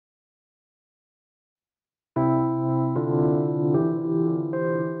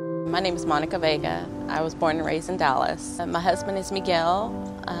My name is Vega. I was born and raised in Dallas. My husband is Miguel.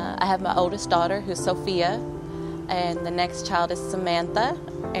 I have my oldest daughter, who's Sophia, and the next child is Samantha,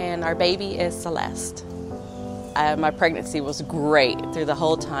 and our baby is Seleste. My pregnancy was great through the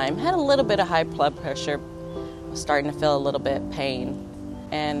whole time. Had a little bit of high blood pressure. Was starting to feel a little bit pain.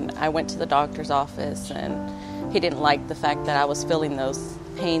 And I went to the doctor's office, and he didn't like the fact that I was feeling those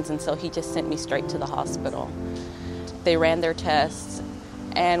pains, and so he just sent me straight to the hospital. They ran their tests,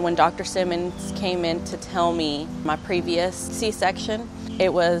 and when Dr. Simmons came in to tell me my previous C-section,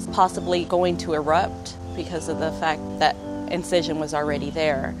 it was possibly going to erupt because of the fact that incision was already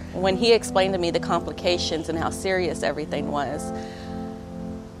there. When he explained to me the complications and how serious everything was,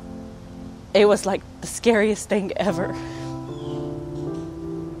 it was like the scariest thing ever.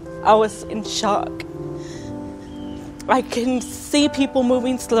 I was in shock. I can see people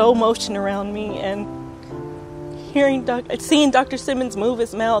moving slow motion around me and seeing Dr. Simmons move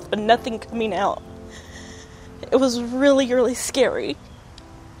his mouth, but nothing coming out. It was really, really scary.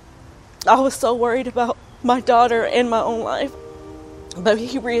 I was so worried about my daughter and my own life, but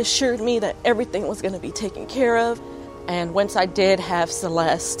he reassured me that everything was going to be taken care of. And once I did have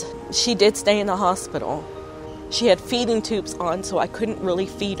Seleste, she did stay in the hospital. She had feeding tubes on, so I couldn't really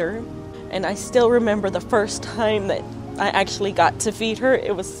feed her. And I still remember the first time that I actually got to feed her.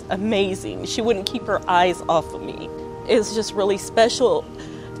 It was amazing. She wouldn't keep her eyes off of me. It was just really special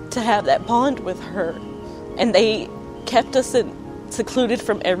to have that bond with her. And they kept us secluded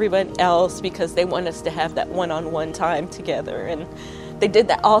from everyone else because they want us to have that one-on-one time together. And they did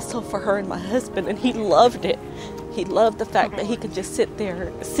that also for her and my husband, and he loved it. He loved the fact that he could just sit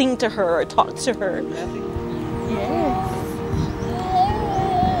there, sing to her, or talk to her.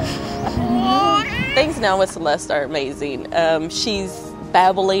 Things now with Seleste are amazing. She's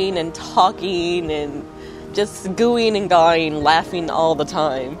babbling and talking and just gooing and gawing, laughing all the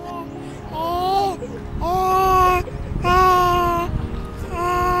time.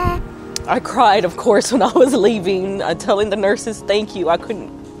 I cried, of course, when I was leaving, telling the nurses thank you. I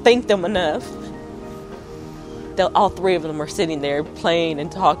couldn't thank them enough. All three of them are sitting there playing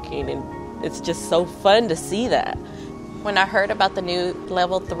and talking, and it's just so fun to see that. When I heard about the new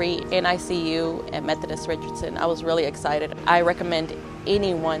Level 3 NICU at Methodist Richardson, I was really excited. I recommend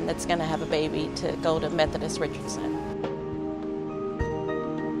anyone that's going to have a baby to go to Methodist Richardson.